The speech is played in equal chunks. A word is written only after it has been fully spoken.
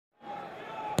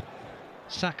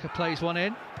Saka plays one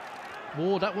in.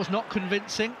 Oh, that was not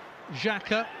convincing.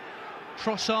 Xhaka,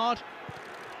 Trossard,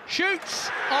 shoots!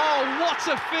 Oh, what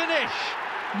a finish!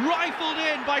 Rifled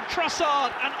in by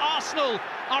Trossard, and Arsenal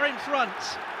are in front.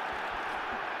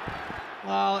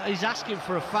 Well, he's asking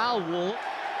for a foul, Walt.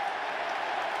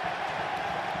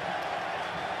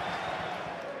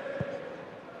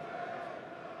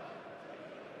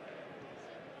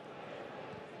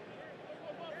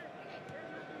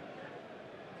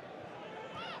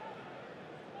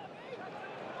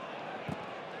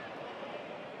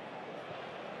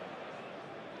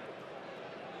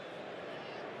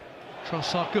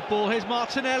 Trossard, good ball, here's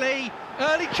Martinelli,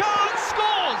 early chance,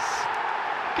 scores!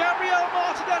 Gabriel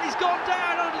Martinelli's gone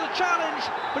down under the challenge,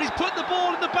 but he's put the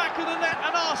ball in the back of the net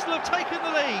and Arsenal have taken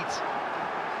the lead.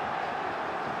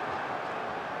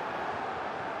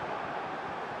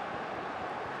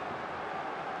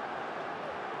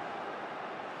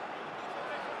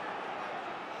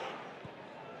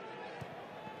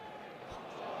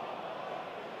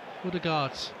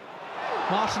 Odegaard.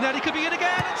 Martinelli could be in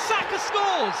again, and Saka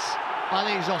scores! I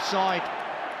think he's offside.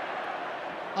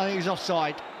 I think he's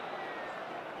offside.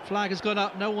 Flag has gone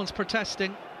up, no one's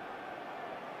protesting.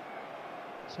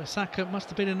 So Saka must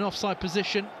have been in an offside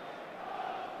position.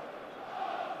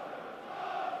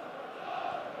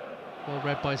 Well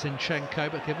read by Zinchenko,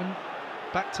 but given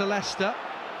back to Leicester.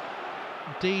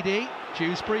 Didi,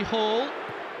 Dewsbury Hall.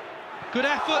 Good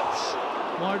effort!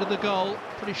 Wide of the goal.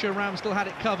 Pretty sure Ramsdale had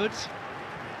it covered.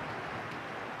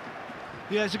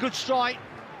 Yeah, it's a good strike.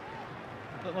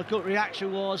 But my gut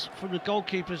reaction was, from the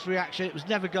goalkeeper's reaction, it was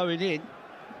never going in.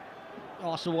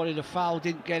 Arsenal wanted a foul,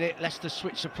 didn't get it. Leicester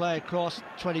switched the play across,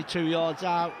 22 yards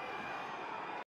out.